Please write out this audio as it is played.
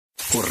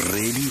o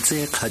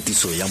reditse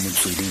kgatiso ya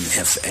Motsweding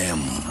FM.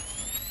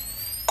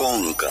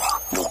 Konka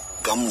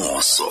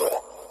bokamoso.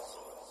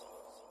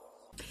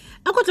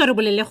 A go tlo re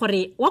bolele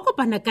gore wa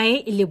kopana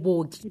kae le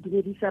Booki. Ke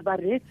dumedisa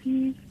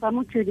baretsi ba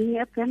Motsweding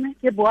FM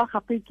ke boa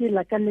gape ke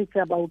la ka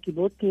letsa baoki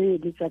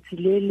bote letsatsi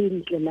le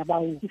ntle la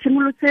baoki. Ke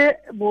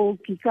simolotse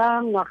Booki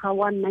ka ngwaga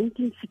wa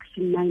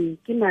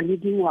 1969 ke na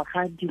le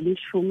dingwaga di le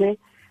 19.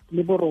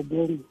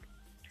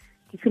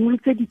 Ke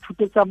simolotse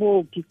dithuto tsa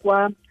Booki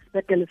kwa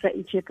sepetlele sa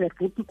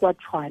etetse kwa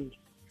Tshwane.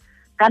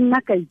 Ka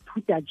nna ka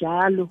ithuta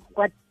jalo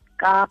kwa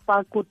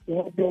Kapa ko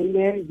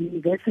Durban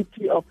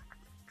University of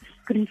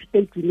Free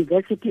State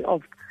University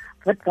of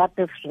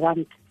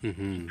Witwatersrand.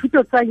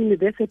 Thuto tsa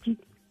university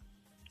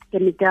ke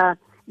ne ka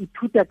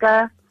ithuta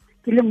ka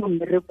ke le mo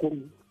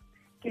mmerekong.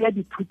 Ke ya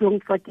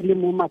dithutong fa ke le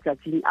mo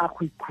matsatsing a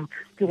go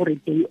ikhutsa ke gore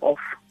day off.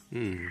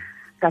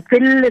 Ka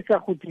feleletsa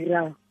go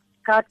dira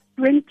ka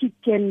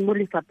 2010 mo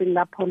lefapheng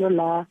la pholo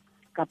la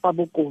Kapa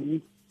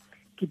Bokone.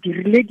 Ke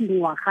dirile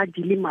dingwaga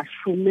di le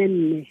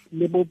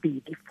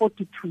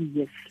 42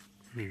 years.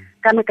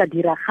 Kana ka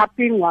dira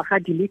gape ngwaga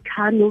di le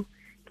 5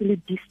 ke le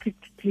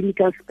district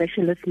clinical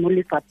specialist mo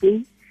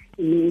lefapheng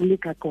le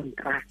ka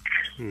contract.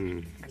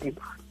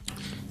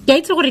 Ke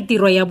itse gore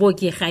tiro ya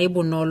Booki ga e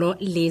bonolo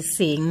le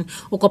seng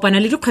o kopana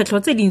le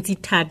dikgwetlho tse dintsi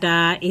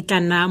thata e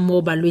tlana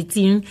mo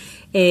balwetsing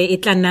e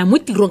tlana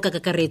mo tirong ka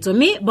kakaretso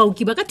mme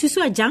baoki ba ka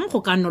thusiwa jang go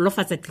ka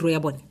nolofatsa tiro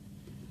ya bone.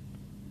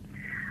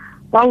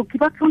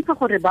 Baoki ba tshwanetse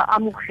gore ba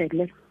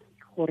amogele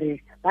gore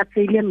ba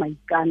tseile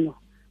maikano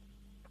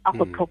a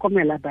go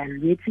tlhokomela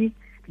balwetsi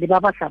le ba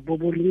ba sa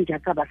boboleng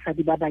jaaka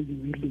basadi ba ba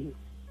imileng.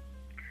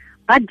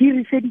 Ba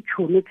dirise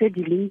ditšhono tse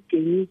di leng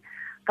teng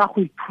ka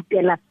go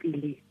ithutela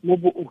pele mo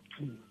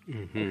booking.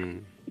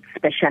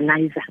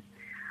 Specializer.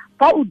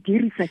 Fa o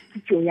dirisa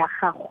kitso ya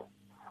gago,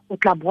 o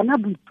tla bona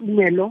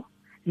boitumelo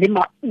le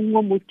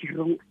maungo mo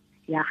tirong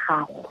ya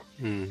gago.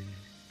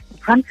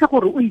 Tshwanetse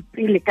gore o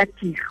ipele ka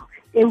tiro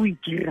e o e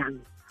dirang,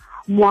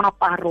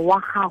 moaparo wa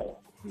gago,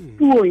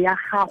 puo ya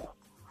gago,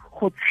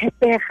 go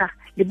tshepega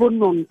le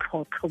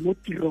bonontlhotlho mo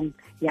tirong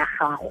ya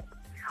gago.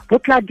 Bo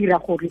tla dira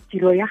gore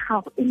tiro ya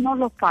gago e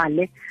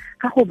nolofale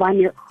ka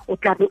gobane o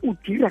tla be o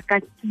dira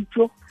ka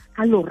kitso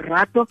ka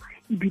lorato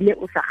ebile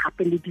o sa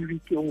gapelediwe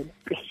ke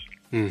ope.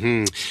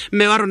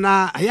 Mme wa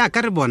rona ya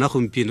ka re bona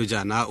gompieno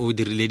jana o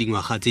dirile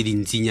dingwaga tse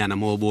dintsinyana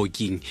mo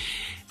Booking.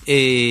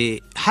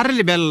 Ha re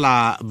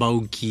lebella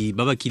baoki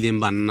ba ba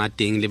kileng ba nna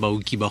teng le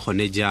baoki ba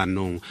gone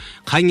jaanong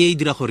kgang e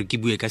dira gore ke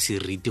bue ka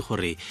seriti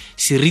gore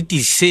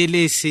seriti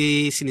sele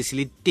se ne se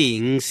le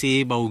teng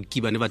se baoki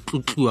ba ne ba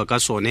tlotliwa ka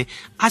sone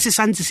a se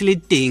santse se le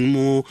teng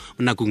mo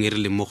nakong e re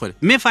leng mo gone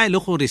mme fa e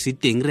le gore se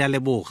teng re a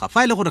leboga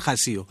fa e le gore ga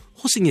seo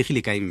go senyegile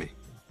ka ime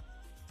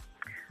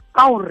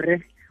ka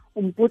gore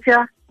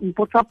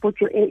mpotsa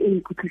potso e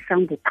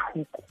nkutlwisang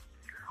botlhoko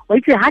wa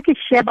itse ha ke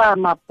sheba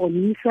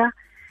maponisa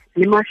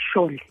le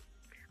mashole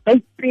ba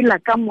ipela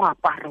ka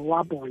moaparo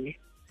wa bone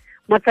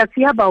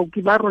matsatsi ya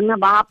baoki ba rona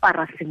ba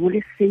apara sengwe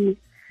le sengwe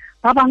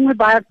ba bangwe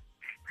ba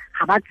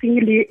ga ba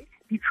tsenye le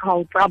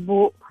ditshwao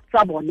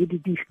tsa bone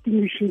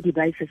di-distinguishing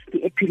devices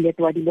di-epilet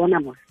wa di bona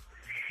mo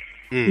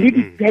le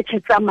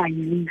di-badge tsa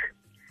maina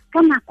ka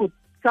nako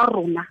tsa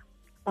rona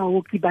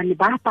baoki ba ne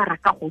ba apara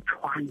ka go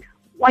tshwana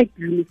white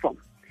uniform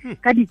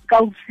ka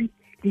dikausi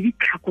le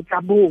ditlhako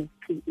tsa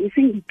booki e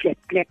seng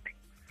di-clap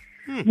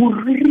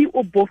moriri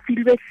o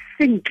bofilwe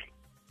sentle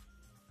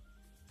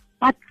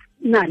ba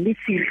na le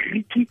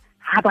seriti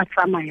ha ba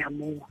tsamaya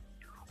moo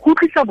go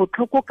tlisa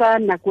botlhoko ka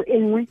nako e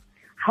nngwe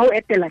ha o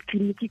etela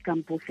kliniki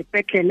kampo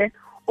sepetlele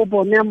o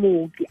bona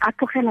mooki a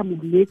tlogela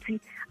molwetsi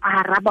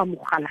a araba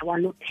mogala wa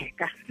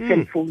letheka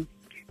cell phone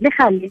le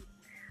gale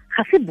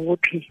ga se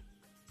botlhe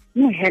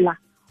mme hela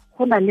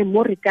go na le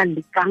mo re ka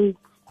lekang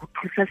go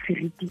thusa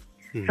seriti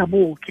sa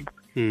booki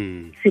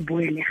se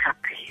boele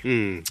gape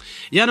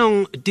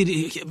yaanong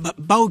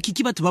baoki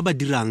ke batho ba ba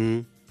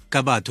dirang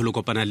ka batho le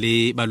kopana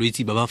le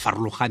balwetsi ba ba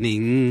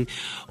farologaneng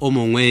o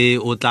mongwe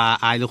o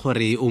tla a le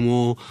gore o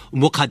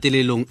mo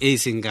kgatelelong e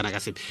seng kana ka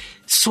sepe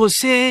so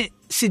se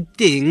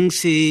teng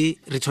se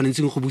re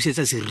tshwanetseng go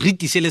busetsa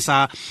seriti se le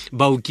sa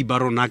baoki ba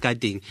rona ka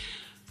teng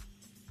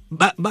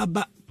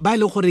ba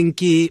le goreng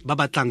ke ba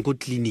batlang ko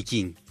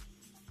tleliniking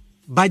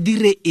ba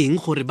dire eng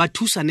gore ba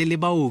thusane le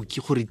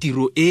baoki gore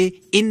tiro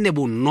e nne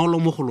bonolo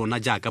mo go lona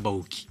jaaka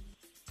baoki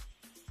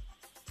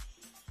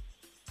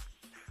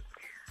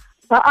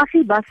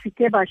baagi ba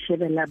seke ba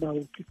shebela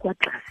baoki kwa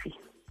tlase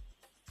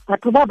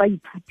batho ba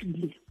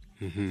ithutile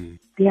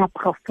they are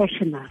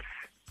professionals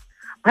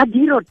ba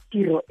dira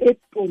tiro e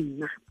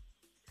tonna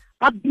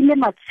ba bile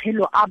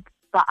matshelo a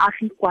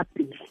baagi kwa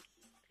pele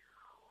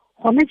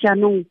gone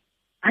jaanong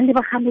ba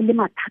lebagane le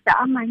mathata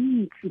a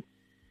mantsi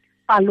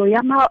palo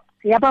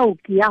ya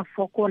baoki ya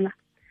fokola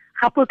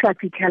gape o tla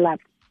fitlhela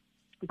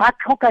ba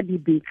tlhoka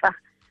dibetsa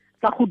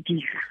tsa go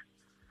dira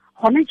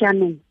gone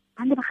jaanong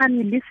ba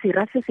lebagane le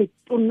sera se se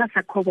tonna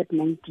sa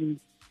COVID-19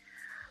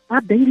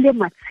 ba beile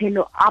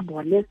matshelo a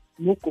bone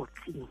mo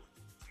kotsing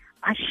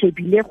ba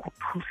shebile go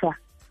thusa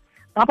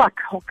ba ba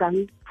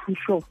tlhokang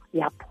thuso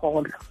ya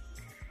pholo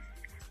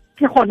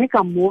ke gone ka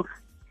mo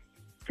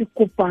ke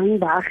kopang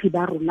baagi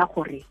ba rona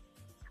gore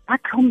ba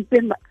tlhompe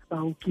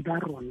baoki ba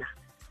rona.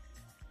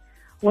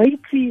 Wa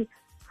itse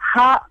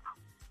ha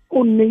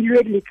o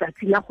neilwe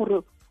letsatsi la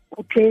gore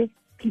o tle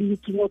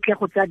tleliniking o tle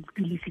go tsa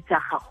dipilisi tsa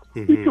gago,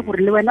 itse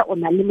gore le wena o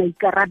na le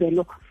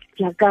maikarabelo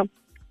jaaka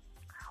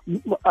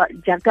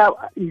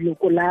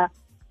leloko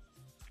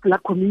la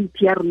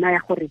community ya rona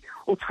ya gore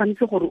o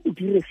tshwanetse gore o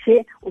dire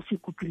se o se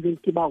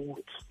kopilweng ke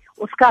baoki.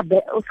 O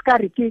ska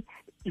re ke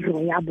tiro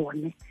ya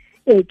bone.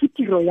 Ke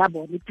tiro ya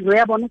bone. Tiro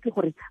ya bone ke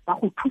gore ba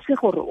go thuse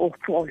gore o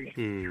fole.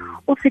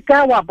 O se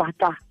ka wa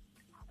batla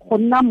go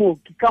nna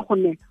mooki ka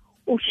gone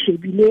o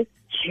shebile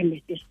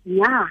tšhelete.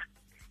 Nnyaa,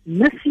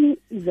 nursing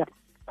is a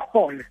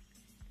call.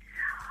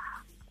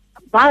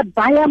 Ba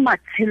baya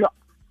matshelo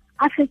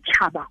a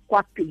setšhaba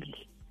kwa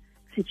pele.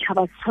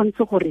 Setšhaba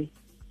tshwanetse gore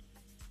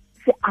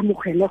se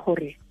amogele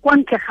gore kwa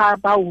ntle ga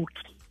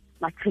baoki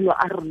matshelo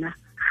a rona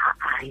ga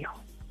ayo.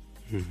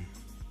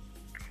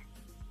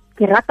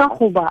 Ke rata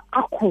go ba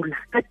akgola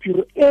ka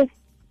tiro e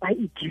ba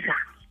e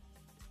dirang.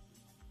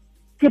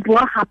 Ke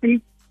boa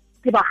gape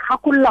ke ba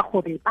gakolola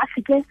gore ba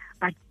seke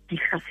ba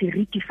diga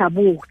seriti sa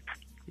botho.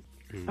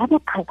 Ba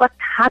botlhokwa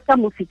thata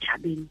mo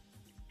setšhabeng.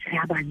 Re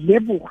a ba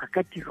leboga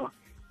ka tiro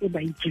e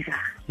ba e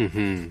dirang.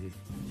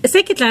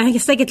 Se ke tla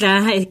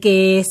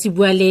ke se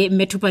bua le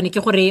Mme Thupane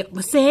ke gore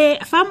se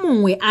fa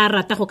mongwe a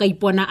rata go ka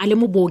ipona a le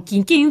mo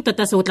booking ke eng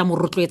tota se o tla mo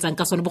rotloetsang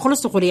ka sone bogolo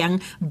segolo yang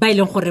ba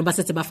ileng gore ba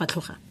setse ba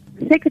fatlhoga?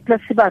 Se ke tla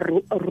se ba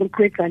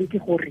rotloetsang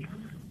ke gore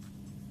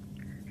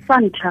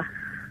sa ntlha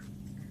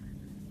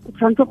o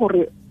tshwanetse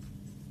gore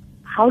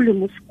ga o le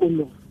mo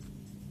sekolong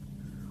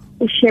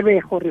o shebe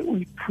gore o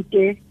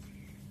ithute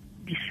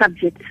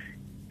di-subjects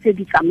tse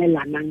di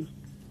tsamaelanang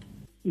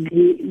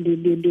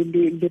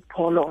le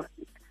pholo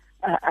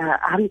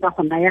a nka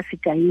go naya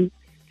sekai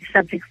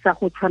di-subjects tsa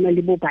go tshwana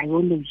le bo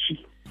biology.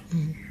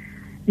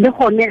 Le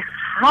gone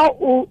ha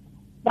o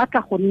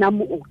batla go nna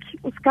mooki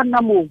o se ka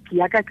nna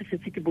mooki yaka ke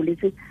setse ke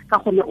boletse ka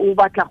gone o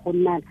batla go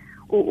nna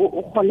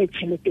o gole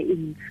tšhelete e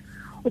ntsi.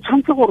 O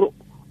tshwanetse gore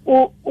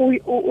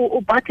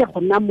o batle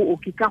go nna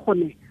mooki ka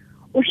gone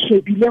o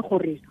shebile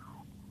gore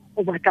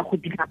o batla go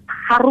dira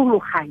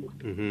pharologanyo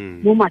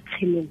mo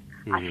matshelong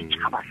a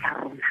setšhaba sa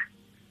rona.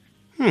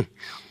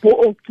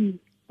 Booki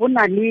bo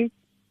na le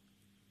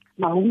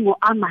maungo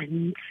a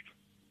mantsi.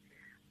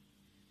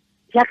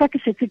 Jaaka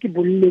ke setse ke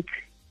boletse,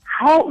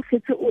 ha o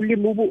setse o le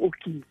mo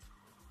booking,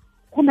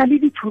 go na le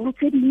ditšhono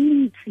tse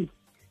dintsi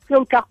tse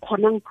o tla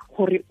kgonang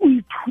gore o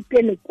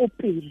ithutele ko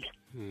pele.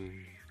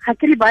 Ga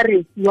ke le ba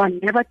re you are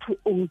never too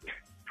old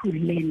to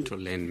learn.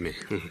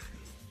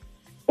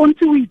 O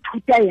ntse o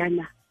ithuta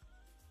yana,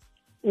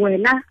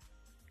 wena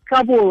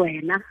ka bo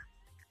wena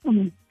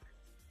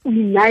o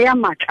inaya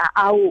matla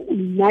ao, o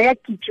inaya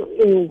kitso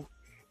eo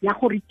ya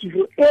gore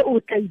tiro e o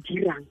tla e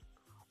dirang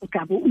o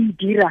tla bo o e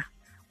dira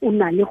o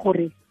na le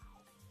gore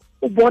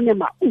o bone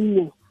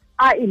maungo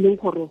a e leng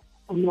gore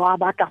o ne wa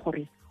batla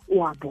gore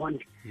o a bone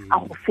a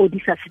go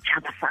fodisa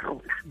setšhaba sa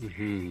rona.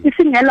 E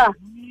seng hela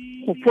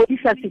go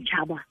fodisa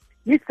setšhaba,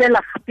 le fela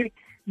gape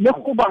le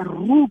go ba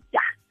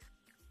ruta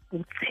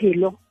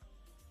botshelo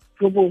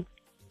jo bo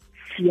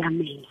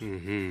siameng.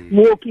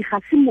 Mooki ga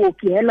se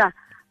mooki hela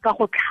ka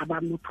go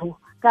tlhaba motho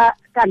ka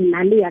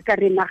nna le ya ka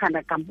re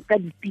nagana ka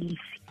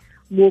dipilisi.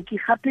 Mooki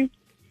gape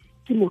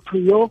ke motho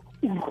yo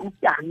o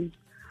rutang.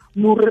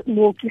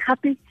 Mooki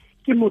gape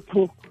ke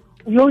motho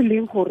yo e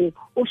leng gore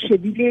o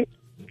shebile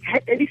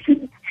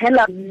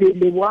hela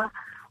mmele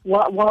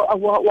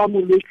wa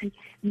molwetsi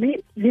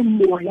mme le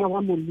moya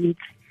wa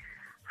molwetsi.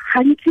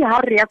 Gantsi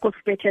ha re ya ko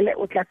sepetlele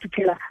o tla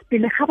fitlhela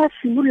pele ga ba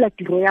simolola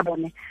tiro ya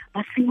bone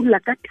ba simolola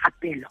ka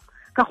thapelo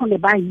ka gone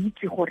ba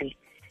itse gore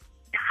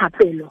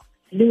thapelo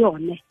le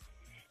yone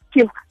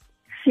ke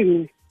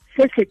sengwe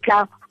se se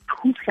tla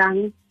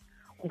thusang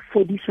go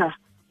fodisa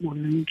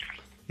molwetsi.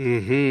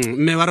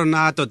 Mme wa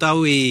rona tota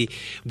o e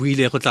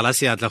buile go tlala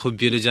seatla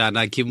gompieno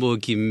jaana ke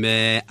Mooki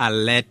Mme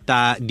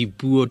Aletta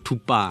Dipuo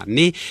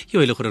Thupane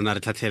yo e le gore ona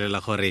re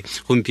tlhatlhelela gore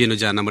gompieno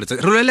jaana mo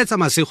letsatsi re loeletsa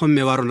masego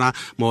mme wa rona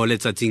mo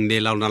letsatsing le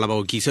la rona la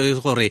baoki se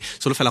gore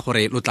solofela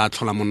gore lo tla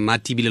tlhola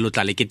monate bile lo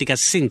tla le keteka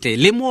sentle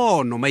le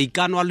mono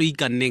maikano a lo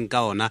ikanneng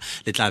ka ona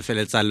le tla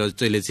feletsa lo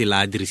tsweletse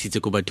la dirisitse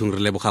go bathong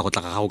re leboga go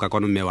tla ga go ka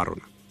kwano mme wa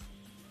rona.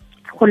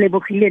 Go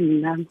lebogile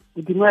nna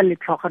Modimo a le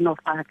tlhogano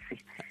fatshe.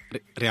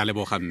 Re a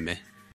leboga mme.